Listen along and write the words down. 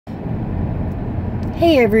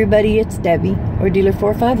Hey everybody, it's Debbie, or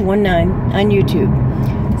Dealer4519 on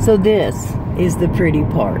YouTube. So this is the pretty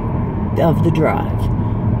part of the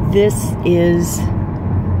drive. This is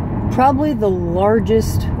probably the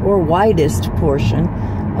largest or widest portion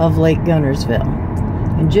of Lake Guntersville.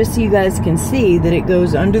 And just so you guys can see that it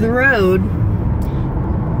goes under the road,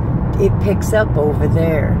 it picks up over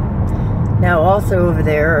there. Now also over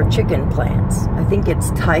there are chicken plants. I think it's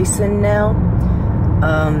Tyson now.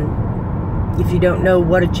 If you don't know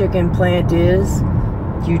what a chicken plant is,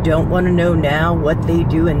 you don't want to know now what they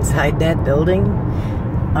do inside that building.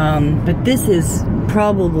 But this is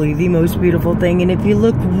probably the most beautiful thing. And if you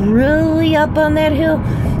look really up on that hill,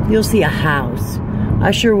 you'll see a house.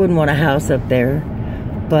 I sure wouldn't want a house up there,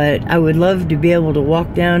 but I would love to be able to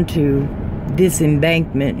walk down to this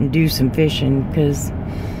embankment and do some fishing, because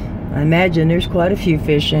I imagine there's quite a few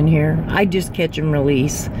fish in here. I just catch and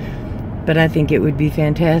release, but I think it would be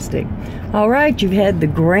fantastic. All right, you've had the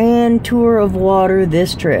grand tour of water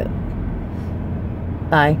this trip.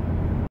 Bye.